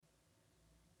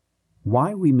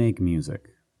Why We Make Music.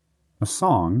 A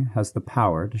Song Has the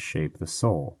Power to Shape the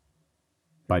Soul.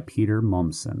 By Peter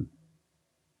Mommsen.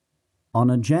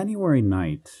 On a January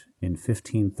night in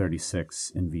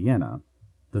 1536 in Vienna,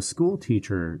 the school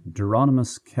teacher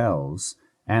Hieronymus Kells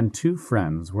and two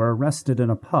friends were arrested in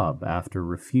a pub after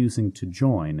refusing to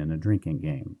join in a drinking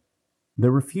game. The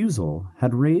refusal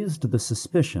had raised the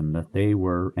suspicion that they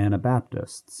were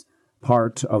Anabaptists,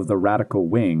 part of the radical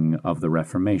wing of the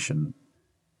Reformation.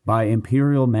 By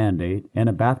imperial mandate,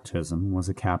 Anabaptism was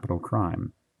a capital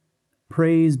crime.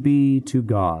 "Praise be to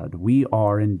God, we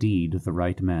are indeed the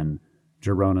right men,"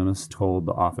 Hieronymus told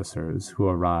the officers who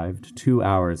arrived 2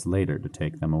 hours later to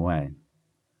take them away.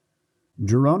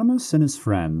 Hieronymus and his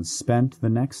friends spent the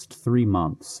next 3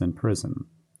 months in prison,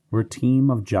 where a team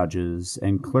of judges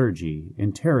and clergy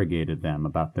interrogated them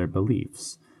about their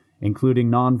beliefs,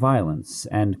 including nonviolence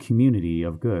and community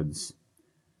of goods.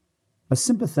 A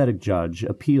sympathetic judge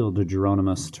appealed to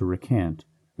Hieronymus to recant,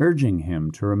 urging him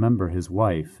to remember his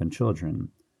wife and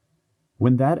children.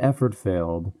 When that effort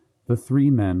failed, the 3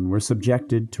 men were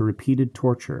subjected to repeated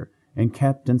torture and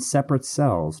kept in separate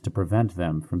cells to prevent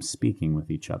them from speaking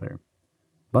with each other.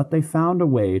 But they found a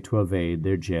way to evade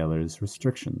their jailer's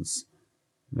restrictions.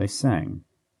 They sang,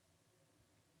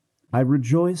 "I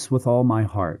rejoice with all my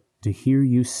heart to hear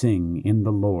you sing in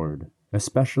the Lord,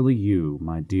 especially you,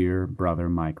 my dear brother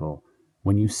Michael,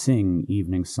 when you sing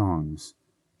evening songs,"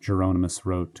 Hieronymus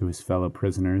wrote to his fellow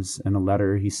prisoners in a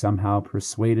letter he somehow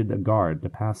persuaded a guard to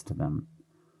pass to them.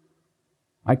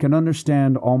 "I can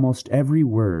understand almost every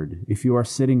word if you are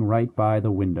sitting right by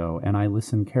the window and I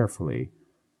listen carefully.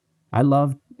 I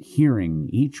love hearing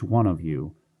each one of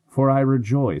you, for I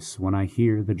rejoice when I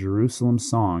hear the Jerusalem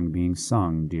song being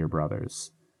sung, dear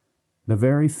brothers. The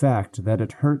very fact that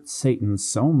it hurts Satan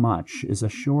so much is a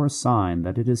sure sign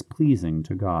that it is pleasing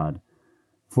to God,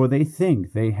 for they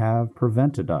think they have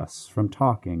prevented us from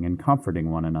talking and comforting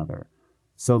one another,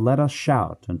 so let us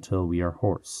shout until we are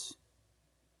hoarse."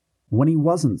 When he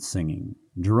wasn't singing,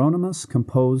 Hieronymus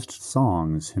composed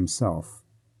songs himself.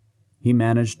 He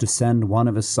managed to send one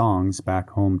of his songs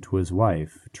back home to his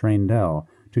wife, Traindel,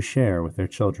 to share with their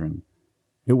children.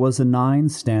 It was a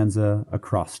 9-stanza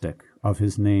acrostic of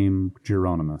his name,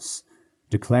 Hieronymus,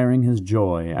 declaring his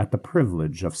joy at the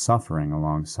privilege of suffering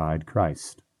alongside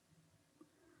Christ.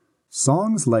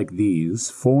 Songs like these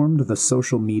formed the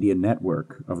social media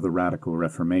network of the Radical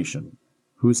Reformation,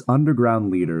 whose underground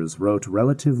leaders wrote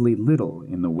relatively little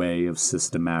in the way of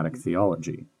systematic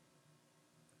theology.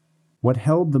 What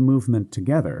held the movement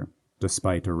together,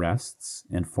 despite arrests,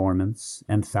 informants,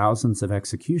 and thousands of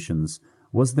executions,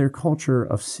 was their culture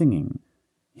of singing,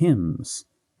 hymns,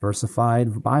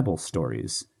 versified Bible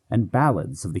stories, and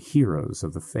ballads of the heroes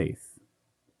of the faith.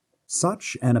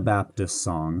 Such Anabaptist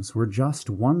songs were just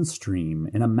one stream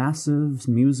in a massive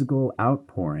musical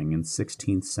outpouring in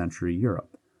 16th century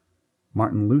Europe.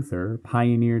 Martin Luther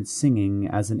pioneered singing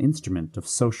as an instrument of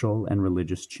social and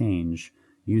religious change,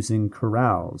 using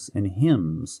chorales and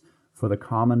hymns for the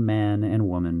common man and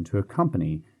woman to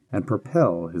accompany and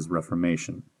propel his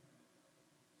Reformation.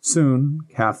 Soon,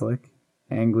 Catholic,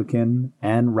 Anglican,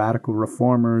 and radical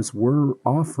reformers were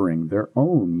offering their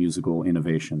own musical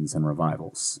innovations and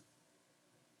revivals.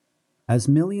 As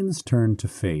millions turned to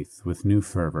faith with new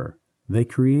fervor, they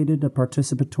created a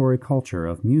participatory culture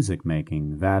of music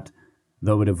making that,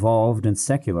 though it evolved and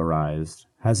secularized,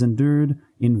 has endured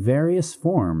in various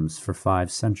forms for 5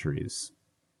 centuries.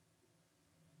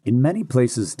 In many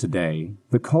places today,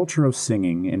 the culture of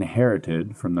singing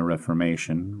inherited from the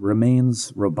Reformation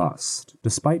remains robust,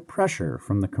 despite pressure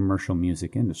from the commercial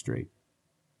music industry.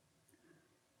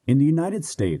 In the United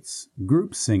States,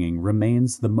 group singing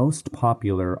remains the most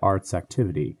popular arts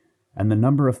activity, and the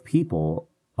number of people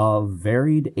of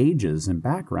varied ages and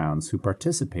backgrounds who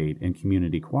participate in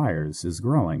community choirs is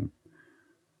growing.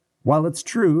 While it's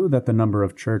true that the number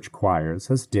of church choirs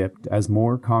has dipped as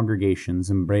more congregations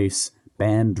embrace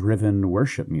band-driven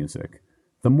worship music,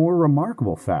 the more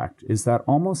remarkable fact is that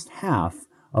almost half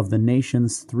of the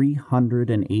nation's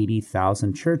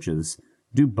 380,000 churches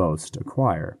do boast a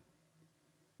choir.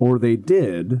 Or they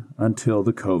did until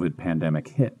the COVID pandemic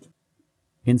hit.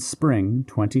 In spring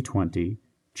 2020,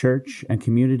 church and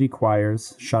community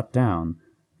choirs shut down,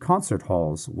 concert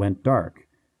halls went dark,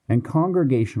 and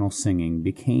congregational singing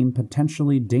became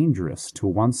potentially dangerous to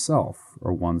oneself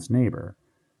or one's neighbor.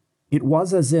 It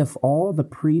was as if all the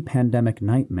pre-pandemic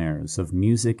nightmares of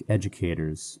music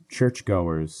educators,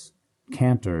 churchgoers,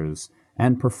 cantors,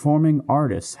 and performing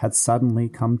artists had suddenly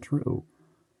come true.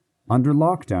 Under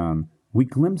lockdown, we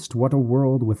glimpsed what a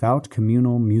world without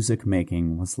communal music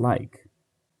making was like.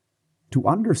 To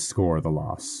underscore the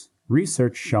loss,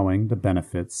 research showing the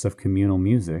benefits of communal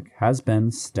music has been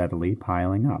steadily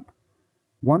piling up.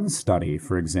 One study,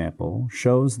 for example,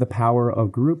 shows the power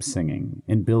of group singing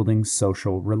in building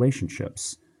social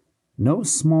relationships. No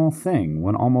small thing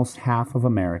when almost half of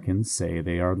Americans say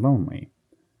they are lonely.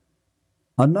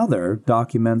 Another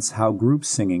documents how group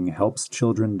singing helps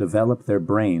children develop their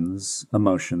brains,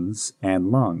 emotions,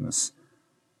 and lungs.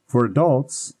 For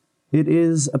adults, it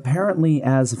is apparently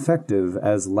as effective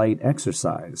as light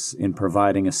exercise in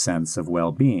providing a sense of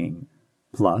well-being.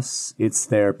 Plus, it's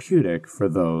therapeutic for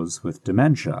those with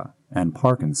dementia and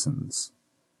Parkinson's.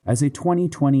 As a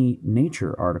 2020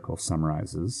 Nature article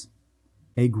summarizes,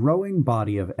 a growing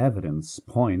body of evidence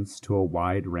points to a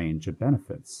wide range of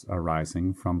benefits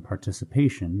arising from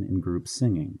participation in group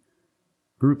singing.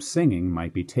 Group singing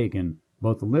might be taken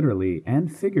both literally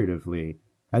and figuratively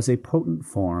as a potent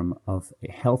form of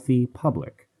a healthy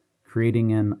public,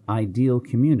 creating an ideal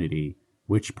community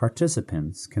which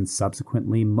participants can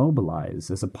subsequently mobilize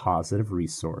as a positive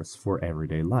resource for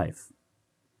everyday life.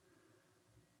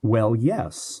 Well,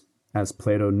 yes, as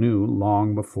Plato knew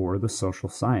long before the social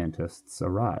scientists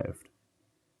arrived.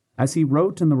 As he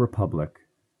wrote in the Republic,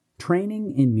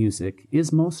 training in music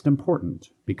is most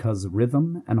important because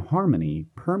rhythm and harmony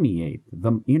permeate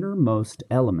the innermost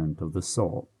element of the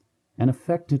soul and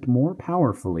affect it more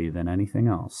powerfully than anything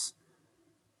else.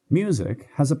 Music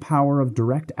has a power of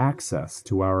direct access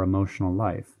to our emotional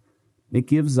life. It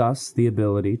gives us the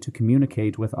ability to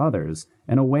communicate with others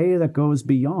in a way that goes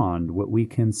beyond what we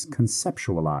can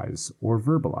conceptualize or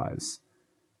verbalize.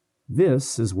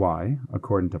 This is why,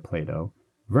 according to Plato,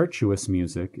 virtuous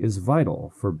music is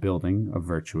vital for building a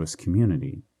virtuous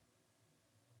community.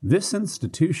 This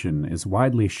institution is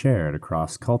widely shared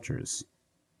across cultures.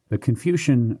 The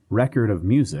Confucian Record of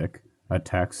Music, a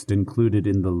text included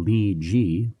in the Li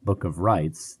Ji Book of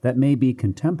Rites that may be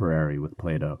contemporary with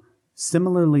Plato,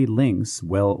 similarly links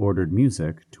well-ordered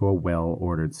music to a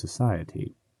well-ordered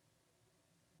society.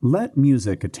 Let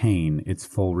music attain its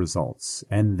full results,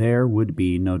 and there would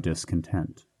be no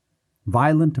discontent.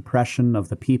 Violent oppression of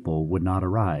the people would not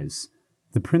arise.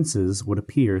 The princes would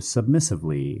appear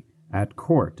submissively at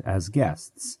court as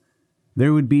guests.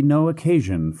 There would be no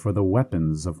occasion for the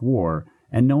weapons of war,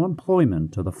 and no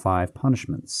employment of the 5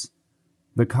 punishments.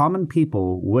 The common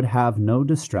people would have no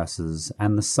distresses,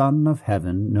 and the Son of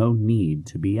Heaven no need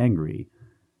to be angry.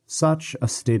 Such a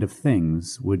state of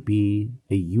things would be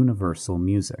a universal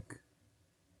music.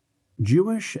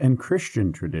 Jewish and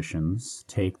Christian traditions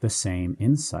take the same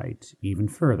insight even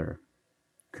further.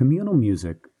 Communal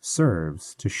music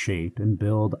serves to shape and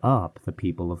build up the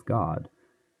people of God.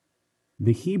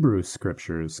 The Hebrew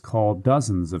Scriptures call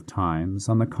dozens of times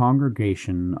on the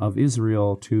congregation of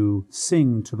Israel to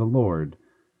sing to the Lord,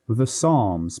 with the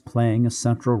Psalms playing a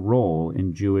central role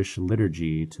in Jewish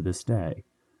liturgy to this day.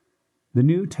 The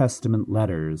New Testament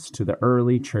letters to the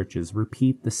early churches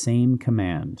repeat the same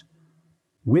command.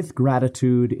 With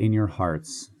gratitude in your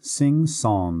hearts, sing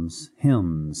psalms,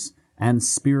 hymns, and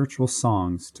spiritual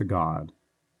songs to God.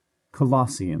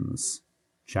 Colossians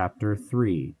chapter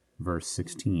 3, verse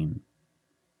 16.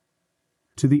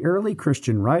 To the early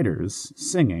Christian writers,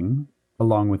 singing,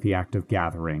 along with the act of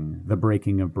gathering, the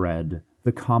breaking of bread,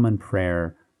 the common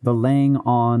prayer, the laying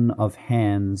on of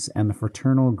hands, and the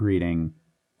fraternal greeting,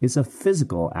 is a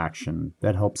physical action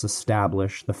that helps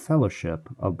establish the fellowship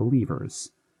of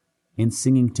believers. In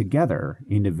singing together,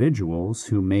 individuals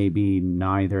who may be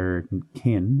neither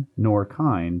kin nor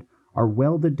kind are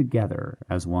welded together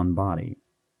as one body.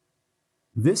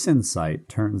 This insight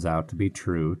turns out to be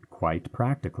true quite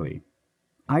practically.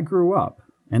 I grew up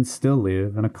and still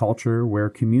live in a culture where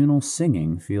communal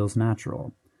singing feels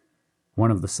natural. One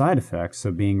of the side effects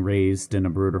of being raised in a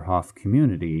Bruderhof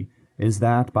community is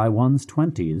that by one's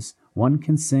 20s, one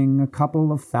can sing a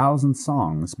couple of thousand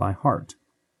songs by heart.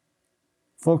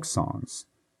 Folk songs,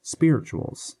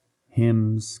 spirituals,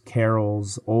 hymns,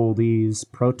 carols, oldies,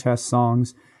 protest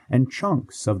songs, and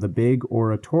chunks of the big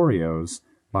oratorios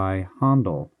by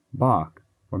Handel, Bach,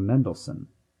 or Mendelssohn.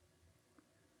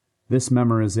 This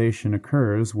memorization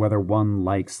occurs whether one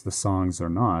likes the songs or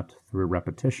not through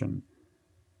repetition.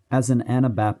 As an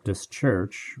Anabaptist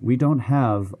church, we don't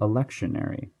have a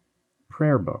lectionary,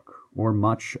 prayer book, or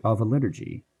much of a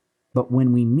liturgy. But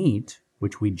when we meet,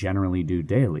 which we generally do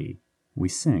daily, we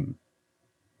sing.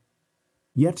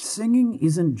 Yet singing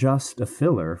isn't just a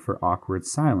filler for awkward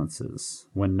silences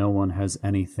when no one has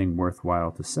anything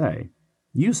worthwhile to say,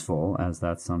 useful as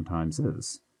that sometimes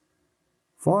is.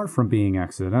 Far from being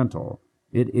accidental,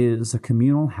 it is a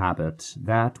communal habit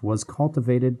that was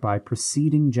cultivated by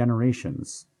preceding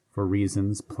generations for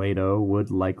reasons Plato would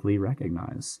likely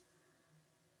recognize.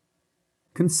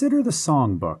 Consider the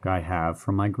songbook I have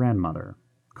from my grandmother,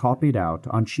 copied out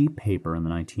on cheap paper in the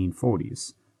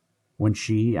 1940s, when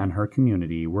she and her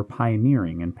community were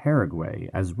pioneering in Paraguay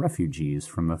as refugees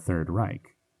from the Third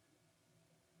Reich.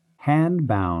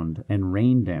 Hand-bound and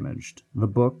rain-damaged, the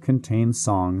book contains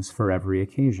songs for every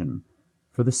occasion,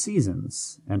 for the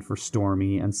seasons and for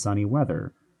stormy and sunny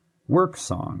weather, work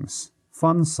songs,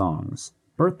 fun songs,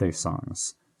 birthday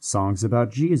songs, songs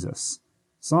about Jesus,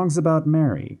 songs about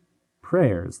Mary,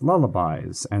 prayers,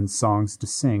 lullabies, and songs to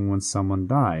sing when someone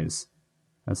dies,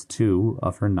 as 2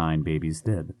 of her 9 babies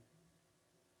did.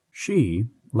 She,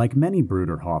 like many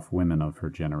Bruderhof women of her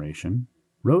generation,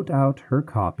 wrote out her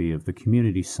copy of the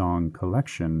community song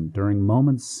collection during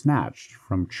moments snatched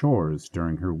from chores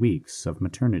during her weeks of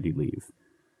maternity leave.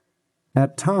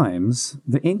 At times,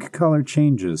 the ink color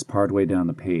changes partway down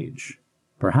the page,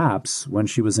 perhaps when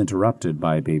she was interrupted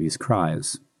by a baby's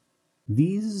cries.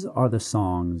 These are the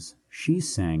songs she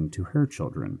sang to her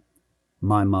children.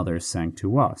 My mother sang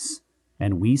to us,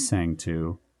 and we sang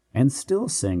to, and still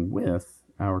sing with,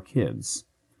 our kids.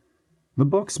 The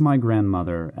books my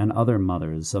grandmother and other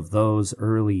mothers of those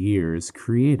early years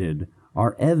created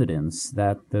are evidence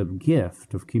that the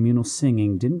gift of communal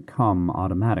singing didn't come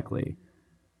automatically.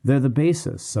 They're the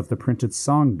basis of the printed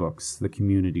songbooks the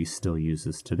community still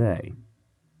uses today.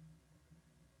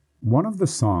 One of the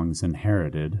songs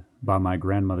inherited by my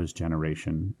grandmother's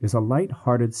generation is a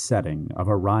light-hearted setting of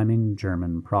a rhyming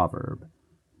German proverb.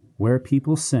 Where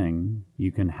people sing,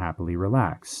 you can happily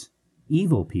relax.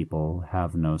 Evil people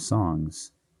have no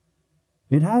songs.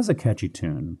 It has a catchy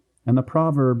tune, and the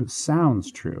proverb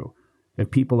sounds true.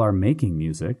 If people are making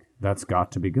music, that's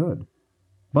got to be good.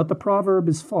 But the proverb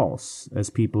is false, as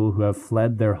people who have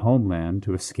fled their homeland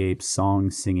to escape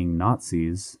song-singing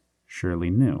Nazis surely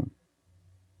knew.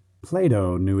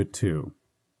 Plato knew it too.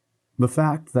 The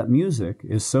fact that music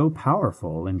is so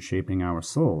powerful in shaping our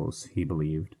souls, he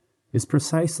believed, is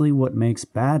precisely what makes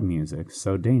bad music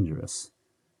so dangerous.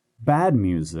 Bad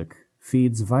music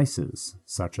feeds vices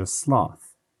such as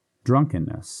sloth,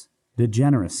 drunkenness,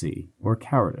 degeneracy, or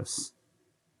cowardice.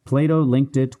 Plato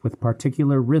linked it with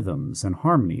particular rhythms and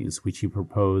harmonies which he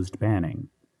proposed banning.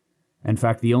 In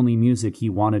fact, the only music he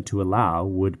wanted to allow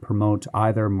would promote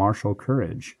either martial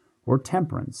courage or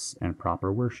temperance and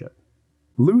proper worship.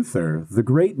 Luther, the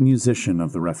great musician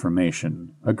of the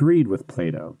Reformation, agreed with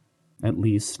Plato, at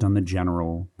least on the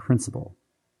general principle.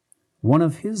 One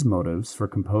of his motives for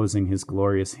composing his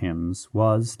glorious hymns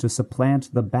was to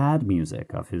supplant the bad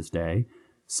music of his day,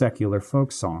 secular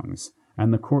folk songs,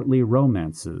 and the courtly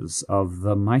romances of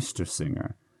the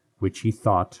Meistersinger, which he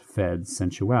thought fed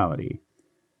sensuality.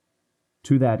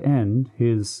 To that end,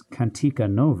 his Cantica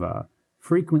Nova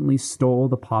frequently stole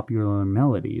the popular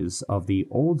melodies of the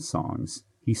old songs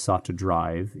he sought to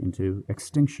drive into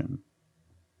extinction.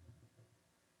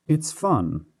 It's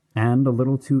fun, and a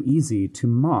little too easy to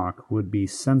mock would-be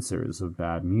censors of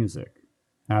bad music.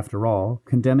 After all,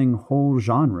 condemning whole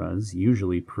genres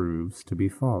usually proves to be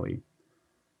folly.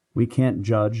 We can't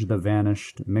judge the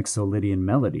vanished Mixolydian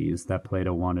melodies that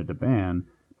Plato wanted to ban,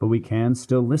 but we can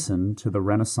still listen to the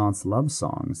Renaissance love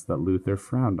songs that Luther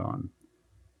frowned on.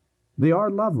 They are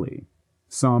lovely.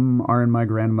 Some are in my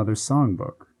grandmother's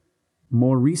songbook.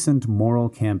 More recent moral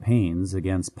campaigns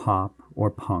against pop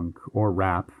or punk or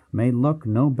rap may look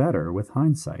no better with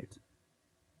hindsight.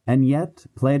 And yet,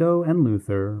 Plato and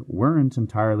Luther weren't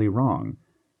entirely wrong.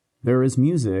 There is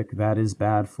music that is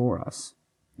bad for us.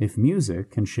 If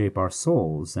music can shape our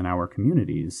souls and our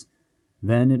communities,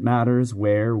 then it matters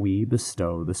where we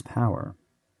bestow this power.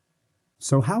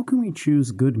 So how can we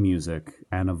choose good music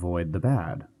and avoid the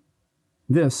bad?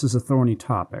 This is a thorny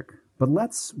topic, but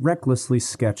let's recklessly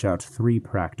sketch out 3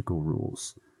 practical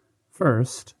rules.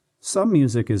 First, some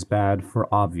music is bad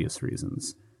for obvious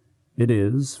reasons. It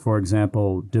is, for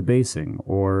example, debasing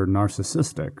or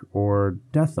narcissistic or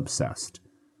death-obsessed.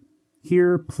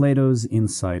 Here Plato's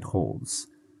insight holds.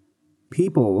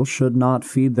 People should not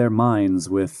feed their minds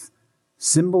with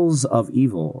symbols of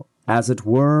evil, as it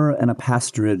were in a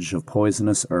pasturage of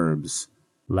poisonous herbs,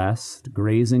 lest,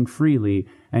 grazing freely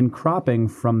and cropping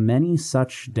from many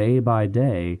such day by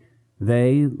day,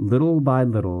 they, little by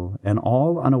little, and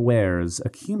all unawares,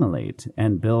 accumulate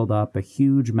and build up a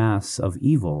huge mass of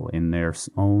evil in their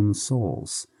own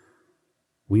souls.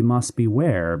 We must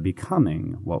beware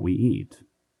becoming what we eat.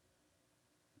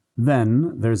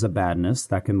 Then there's a badness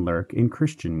that can lurk in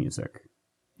Christian music.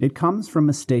 It comes from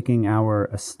mistaking our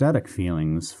aesthetic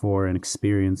feelings for an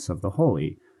experience of the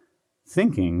holy,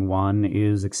 thinking one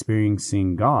is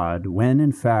experiencing God when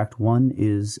in fact one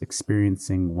is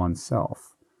experiencing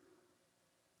oneself.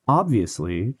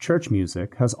 Obviously, church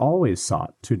music has always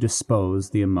sought to dispose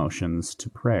the emotions to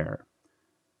prayer.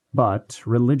 But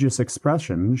religious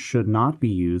expression should not be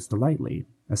used lightly,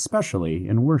 especially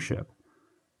in worship.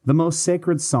 The most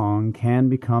sacred song can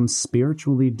become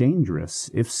spiritually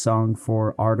dangerous if sung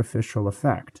for artificial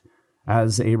effect,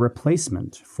 as a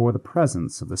replacement for the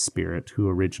presence of the Spirit who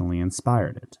originally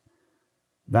inspired it.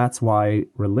 That's why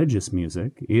religious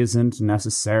music isn't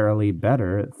necessarily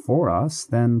better for us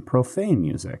than profane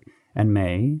music, and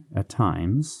may, at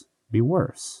times, be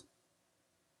worse.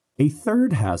 A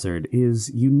third hazard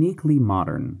is uniquely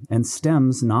modern and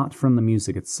stems not from the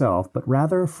music itself, but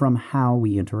rather from how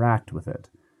we interact with it.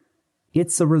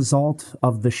 It's a result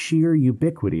of the sheer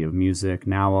ubiquity of music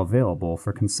now available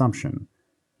for consumption,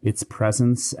 its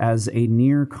presence as a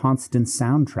near-constant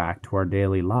soundtrack to our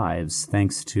daily lives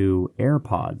thanks to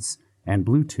AirPods and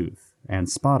Bluetooth and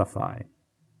Spotify.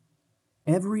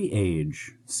 Every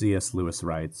age, C.S. Lewis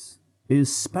writes,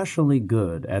 is specially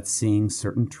good at seeing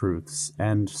certain truths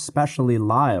and specially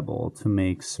liable to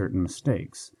make certain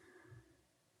mistakes.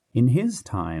 In his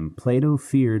time, Plato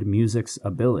feared music's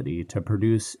ability to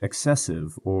produce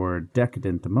excessive or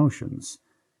decadent emotions.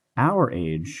 Our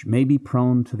age may be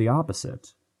prone to the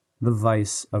opposite, the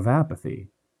vice of apathy.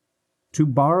 To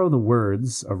borrow the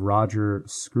words of Roger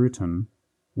Scruton,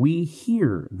 we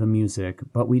hear the music,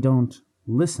 but we don't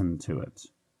listen to it.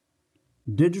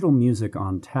 Digital music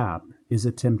on tap is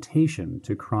a temptation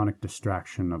to chronic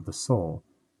distraction of the soul,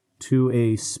 to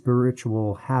a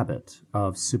spiritual habit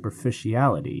of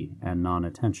superficiality and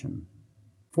non-attention.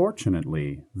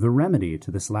 Fortunately, the remedy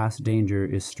to this last danger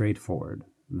is straightforward,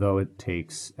 though it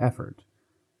takes effort.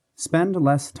 Spend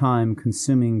less time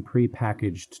consuming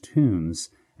pre-packaged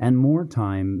tunes and more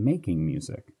time making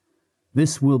music.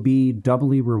 This will be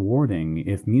doubly rewarding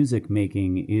if music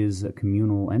making is a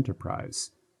communal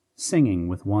enterprise. Singing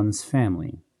with one's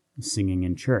family, singing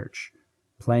in church,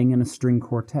 playing in a string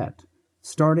quartet,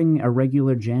 starting a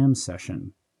regular jam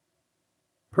session.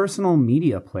 Personal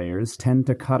media players tend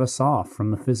to cut us off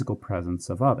from the physical presence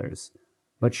of others,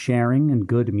 but sharing and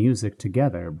good music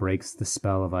together breaks the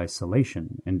spell of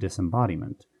isolation and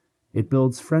disembodiment. It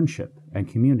builds friendship and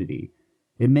community.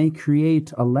 It may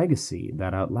create a legacy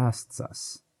that outlasts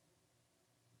us.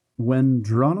 When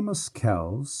Hieronymus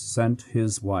Kells sent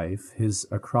his wife his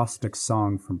acrostic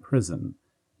song from prison,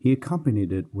 he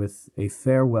accompanied it with a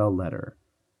farewell letter.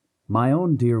 "My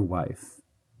own dear wife,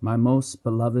 my most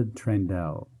beloved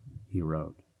Traindel," he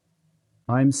wrote,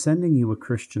 "I am sending you a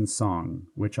Christian song,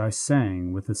 which I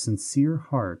sang with a sincere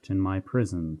heart in my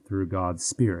prison through God's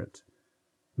Spirit.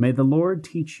 May the Lord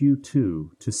teach you,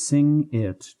 too, to sing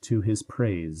it to his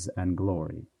praise and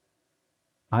glory.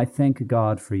 I thank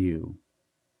God for you.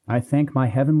 I thank my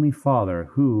heavenly Father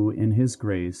who, in his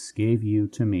grace, gave you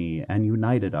to me and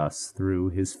united us through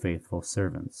his faithful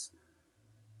servants.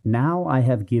 Now I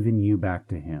have given you back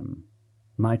to him,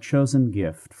 my chosen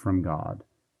gift from God,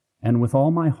 and with all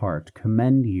my heart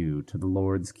commend you to the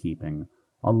Lord's keeping,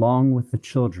 along with the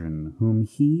children whom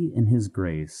he in his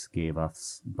grace gave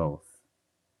us both.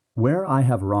 Where I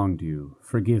have wronged you,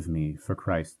 forgive me for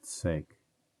Christ's sake.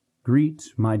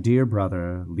 Greet my dear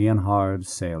brother Leonhard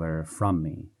Saylor from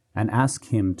me, and ask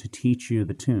him to teach you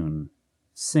the tune.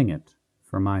 Sing it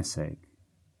for my sake."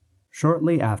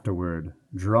 Shortly afterward,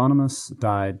 Hieronymus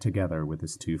died together with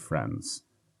his two friends,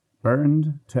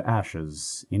 burned to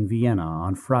ashes in Vienna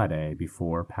on Friday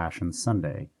before Passion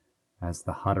Sunday, as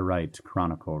the Hutterite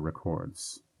Chronicle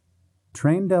records.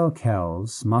 Traindel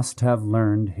Kells must have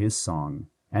learned his song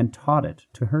and taught it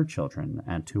to her children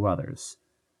and to others.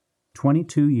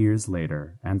 22 years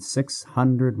later, and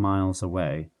 600 miles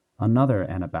away, another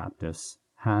Anabaptist,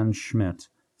 Hans Schmidt,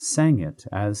 sang it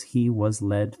as he was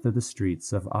led through the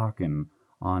streets of Aachen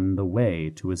on the way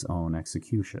to his own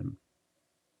execution.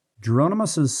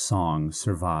 Hieronymus's song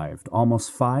survived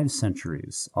almost 5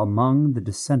 centuries among the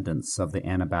descendants of the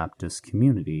Anabaptist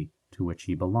community to which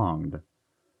he belonged.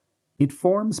 It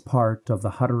forms part of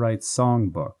the Hutterite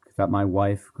songbook that my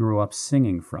wife grew up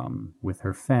singing from with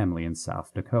her family in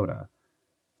South Dakota.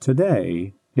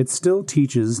 Today, it still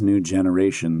teaches new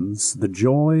generations the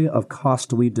joy of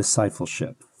costly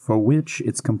discipleship for which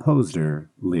its composer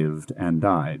lived and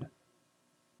died.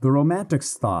 The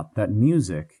Romantics thought that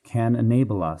music can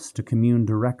enable us to commune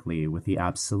directly with the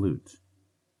Absolute,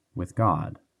 with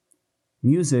God.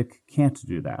 Music can't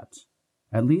do that,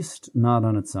 at least not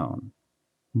on its own.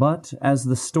 But, as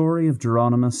the story of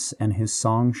Hieronymus and his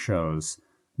song shows,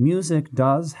 music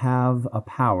does have a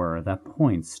power that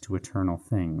points to eternal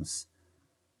things.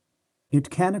 It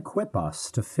can equip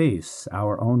us to face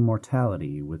our own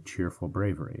mortality with cheerful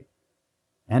bravery.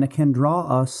 and it can draw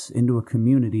us into a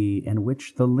community in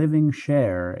which the living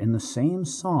share in the same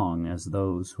song as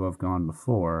those who have gone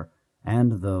before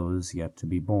and those yet to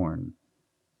be born.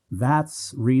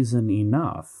 That's reason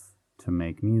enough to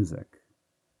make music.